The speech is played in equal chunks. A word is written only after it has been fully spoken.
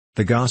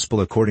The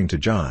Gospel according to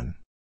John.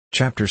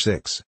 Chapter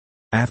 6.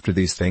 After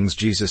these things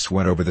Jesus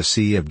went over the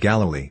Sea of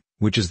Galilee,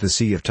 which is the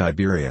Sea of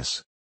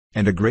Tiberias.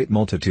 And a great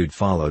multitude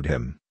followed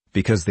him,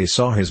 because they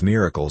saw his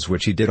miracles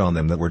which he did on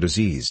them that were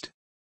diseased.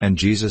 And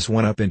Jesus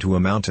went up into a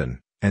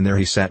mountain, and there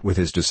he sat with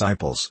his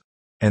disciples.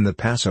 And the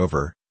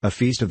Passover, a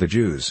feast of the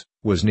Jews,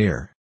 was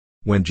near.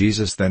 When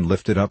Jesus then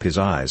lifted up his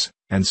eyes,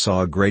 and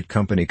saw a great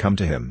company come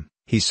to him,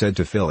 he said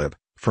to Philip,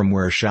 "From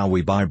where shall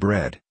we buy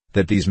bread,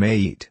 that these may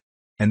eat?"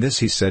 And this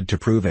he said to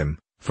prove him,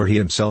 for he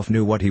himself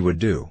knew what he would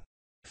do.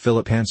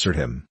 Philip answered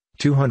him,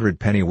 200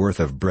 penny worth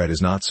of bread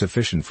is not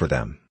sufficient for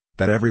them,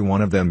 that every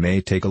one of them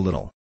may take a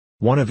little.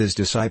 One of his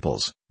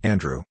disciples,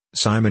 Andrew,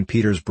 Simon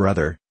Peter's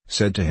brother,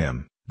 said to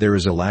him, "There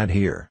is a lad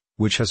here,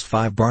 which has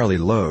 5 barley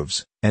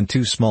loaves, and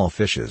 2 small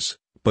fishes,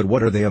 but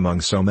what are they among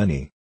so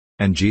many?"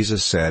 And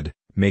Jesus said,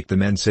 "Make the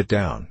men sit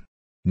down."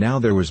 Now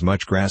there was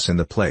much grass in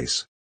the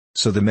place.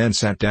 So the men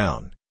sat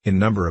down, in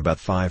number about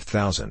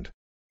 5,000.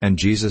 And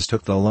Jesus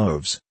took the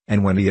loaves,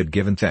 and when he had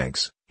given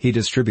thanks, he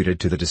distributed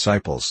to the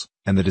disciples,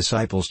 and the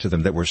disciples to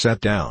them that were set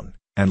down,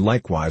 and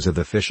likewise of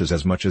the fishes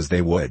as much as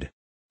they would.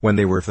 When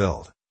they were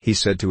filled, he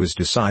said to his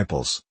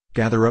disciples,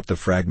 "Gather up the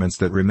fragments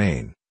that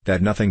remain,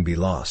 that nothing be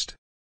lost."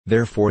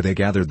 Therefore they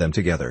gathered them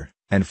together,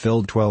 and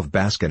filled 12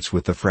 baskets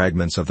with the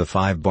fragments of the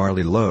 5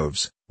 barley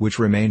loaves, which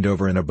remained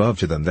over and above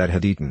to them that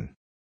had eaten.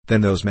 Then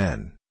those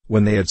men,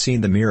 when they had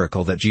seen the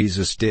miracle that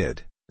Jesus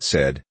did,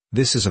 said,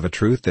 "This is of a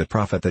truth that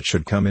prophet that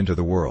should come into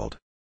the world."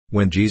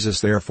 When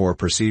Jesus therefore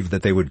perceived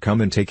that they would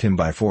come and take him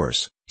by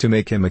force, to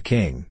make him a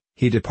king,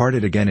 he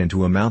departed again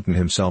into a mountain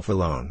himself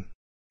alone.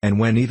 And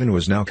when even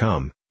was now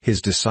come,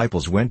 his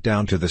disciples went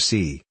down to the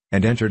sea,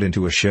 and entered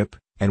into a ship,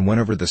 and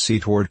went over the sea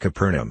toward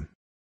Capernaum.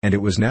 And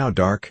it was now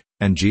dark,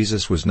 and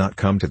Jesus was not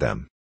come to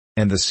them.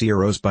 And the sea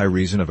arose by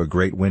reason of a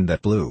great wind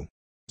that blew.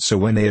 So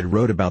when they had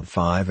rowed about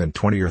 25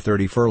 or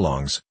 30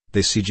 furlongs,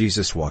 they see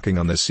Jesus walking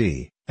on the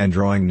sea, and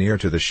drawing near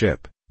to the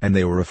ship, and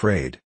they were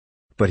afraid.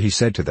 But he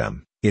said to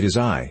them, "It is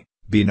I,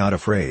 be not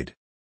afraid."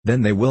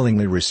 Then they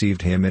willingly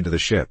received him into the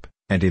ship,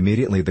 and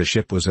immediately the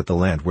ship was at the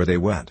land where they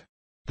went.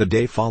 The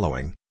day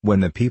following, when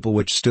the people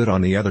which stood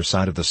on the other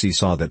side of the sea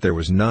saw that there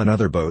was none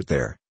other boat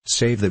there,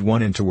 save that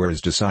one into where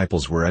his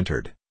disciples were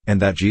entered,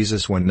 and that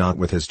Jesus went not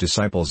with his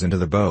disciples into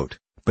the boat,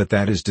 but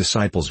that his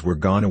disciples were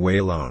gone away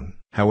alone.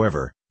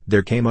 However,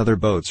 there came other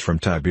boats from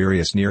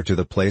Tiberias near to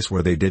the place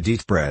where they did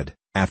eat bread,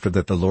 after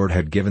that the Lord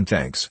had given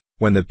thanks.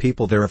 When the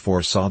people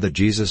therefore saw that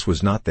Jesus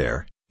was not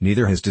there,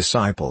 neither his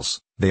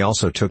disciples, they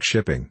also took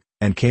shipping,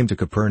 and came to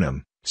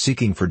Capernaum,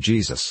 seeking for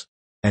Jesus.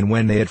 And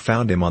when they had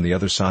found him on the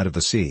other side of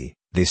the sea,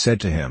 they said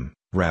to him,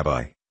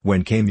 "Rabbi,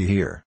 when came you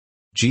here?"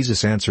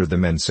 Jesus answered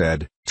them and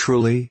said,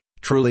 "Truly,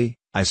 truly,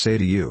 I say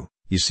to you,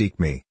 you seek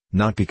me,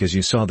 not because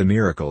you saw the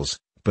miracles,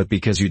 but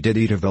because you did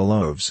eat of the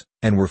loaves,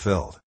 and were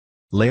filled.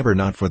 Labor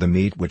not for the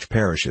meat which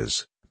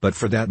perishes, but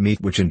for that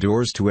meat which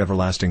endures to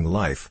everlasting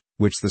life,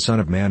 which the Son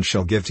of Man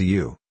shall give to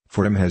you,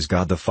 for him has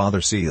God the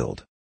Father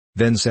sealed."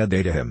 Then said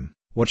they to him,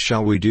 "What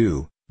shall we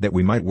do, that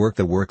we might work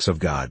the works of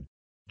God?"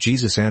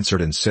 Jesus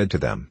answered and said to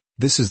them,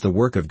 "This is the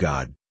work of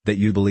God, that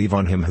you believe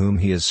on him whom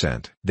he has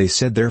sent." They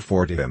said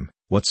therefore to him,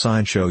 "What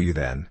sign show you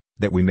then,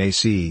 that we may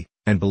see,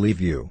 and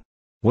believe you?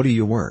 What do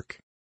you work?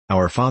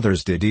 Our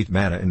fathers did eat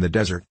manna in the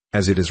desert,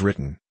 as it is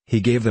written,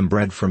 he gave them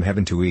bread from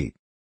heaven to eat."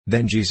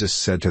 Then Jesus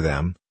said to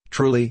them,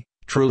 "Truly,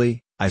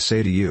 truly, I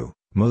say to you,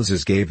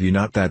 Moses gave you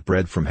not that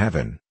bread from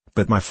heaven,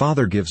 but my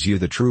Father gives you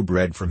the true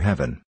bread from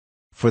heaven.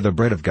 For the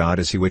bread of God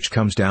is he which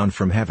comes down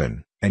from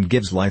heaven, and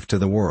gives life to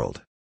the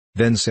world."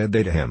 Then said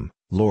they to him,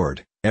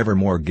 "Lord,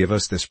 evermore give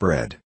us this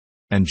bread."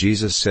 And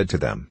Jesus said to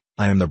them,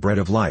 "I am the bread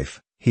of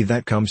life, he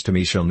that comes to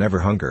me shall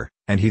never hunger,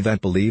 and he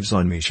that believes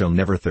on me shall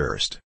never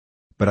thirst.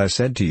 But I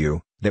said to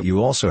you, that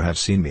you also have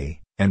seen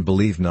me, and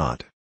believe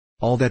not.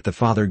 All that the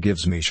Father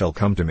gives me shall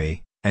come to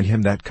me, and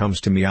him that comes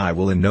to me I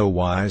will in no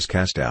wise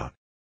cast out.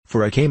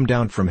 For I came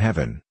down from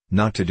heaven,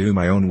 not to do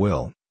my own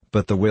will,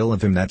 but the will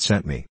of him that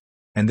sent me.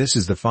 And this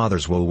is the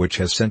Father's will which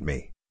has sent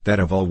me, that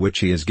of all which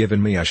he has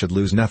given me I should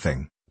lose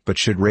nothing, but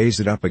should raise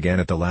it up again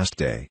at the last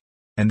day.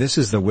 And this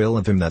is the will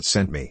of him that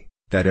sent me,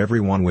 that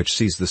every one which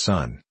sees the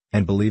Son,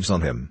 and believes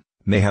on him,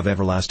 may have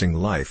everlasting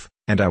life,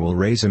 and I will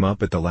raise him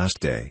up at the last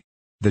day."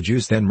 The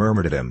Jews then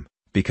murmured at him,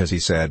 because he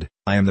said,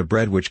 "I am the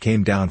bread which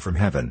came down from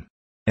heaven."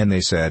 And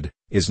they said,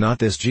 "Is not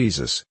this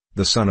Jesus,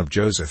 the son of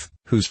Joseph,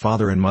 whose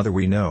father and mother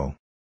we know?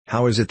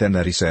 How is it then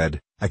that he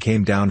said, 'I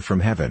came down from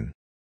heaven'?"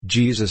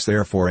 Jesus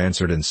therefore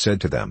answered and said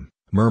to them,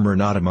 "Murmur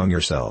not among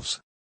yourselves.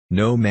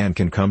 No man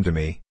can come to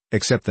me,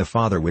 except the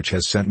Father which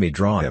has sent me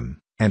draw him,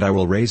 and I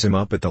will raise him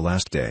up at the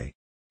last day.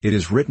 It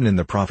is written in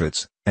the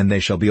prophets, and they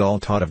shall be all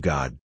taught of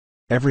God.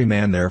 Every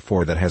man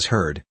therefore that has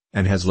heard,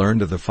 and has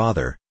learned of the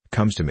Father,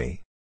 comes to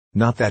me.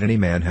 Not that any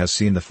man has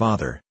seen the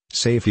Father,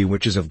 save he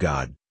which is of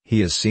God, he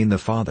has seen the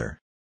Father.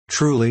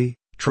 Truly,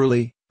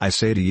 truly, I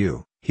say to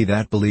you, he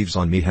that believes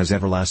on me has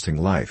everlasting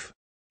life.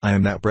 I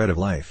am that bread of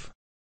life.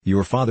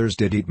 Your fathers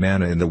did eat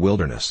manna in the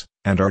wilderness,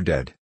 and are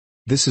dead.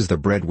 This is the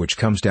bread which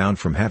comes down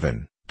from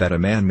heaven, that a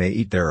man may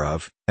eat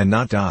thereof, and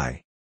not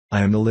die.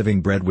 I am the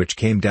living bread which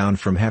came down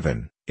from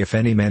heaven. If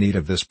any man eat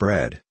of this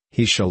bread,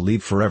 he shall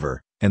live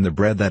forever, and the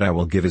bread that I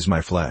will give is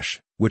my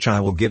flesh, which I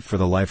will give for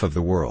the life of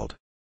the world."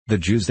 The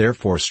Jews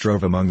therefore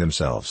strove among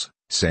themselves,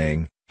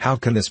 saying, "How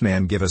can this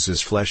man give us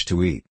his flesh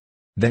to eat?"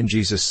 Then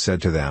Jesus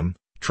said to them,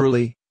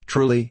 "Truly,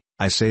 truly,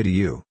 I say to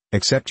you,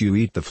 except you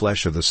eat the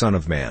flesh of the Son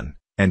of Man,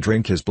 and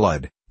drink his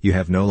blood, you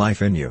have no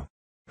life in you.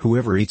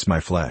 Whoever eats my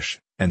flesh,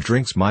 and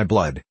drinks my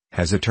blood,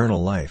 has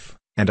eternal life,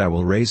 and I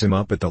will raise him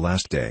up at the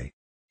last day.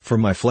 For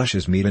my flesh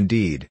is meat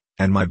indeed,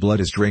 and my blood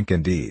is drink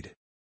indeed.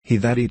 He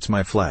that eats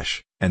my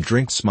flesh, and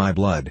drinks my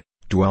blood,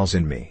 dwells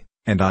in me,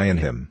 and I in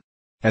him.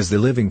 As the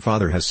living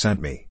Father has sent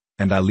me,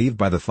 and I live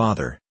by the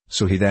Father,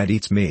 so he that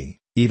eats me,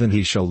 even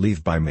he shall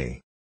live by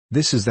me.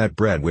 This is that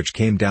bread which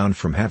came down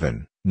from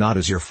heaven, not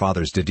as your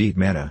fathers did eat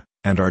manna,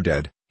 and are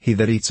dead. He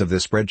that eats of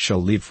this bread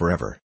shall live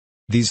forever."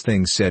 These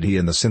things said he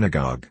in the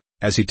synagogue,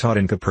 as he taught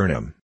in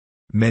Capernaum.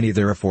 Many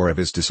therefore of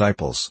his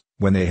disciples,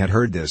 when they had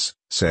heard this,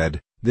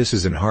 said, "This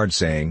is an hard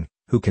saying,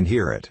 who can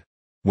hear it?"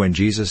 When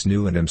Jesus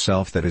knew in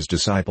himself that his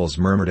disciples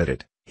murmured at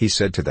it, he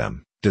said to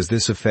them, "Does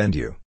this offend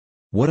you?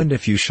 What and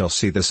if you shall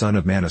see the Son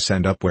of Man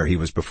ascend up where he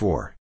was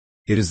before?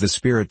 It is the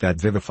Spirit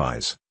that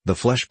vivifies, the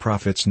flesh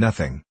profits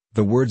nothing.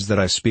 The words that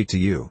I speak to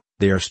you,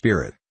 they are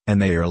spirit,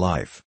 and they are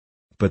life.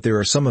 But there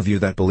are some of you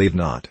that believe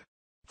not."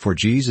 For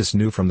Jesus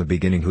knew from the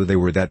beginning who they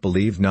were that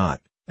believed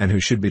not, and who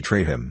should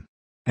betray him.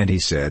 And he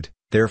said,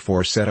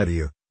 "Therefore said I to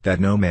you, that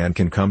no man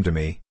can come to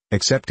me,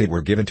 except it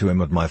were given to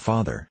him of my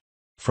Father."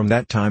 From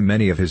that time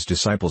many of his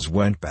disciples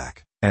went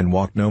back, and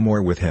walked no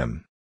more with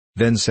him.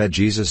 Then said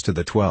Jesus to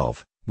the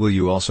 12, "Will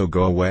you also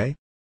go away?"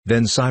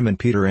 Then Simon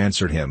Peter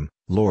answered him,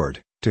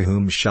 "Lord, to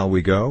whom shall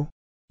we go?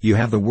 You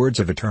have the words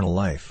of eternal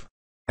life.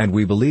 And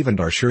we believe and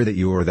are sure that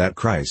you are that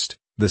Christ,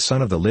 the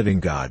Son of the living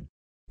God."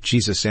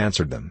 Jesus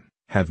answered them,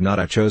 "Have not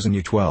I chosen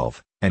you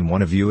 12, and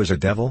one of you is a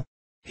devil?"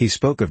 He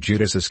spoke of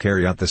Judas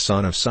Iscariot the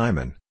son of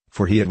Simon,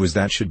 for he it was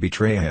that should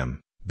betray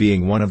him,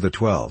 being one of the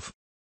 12.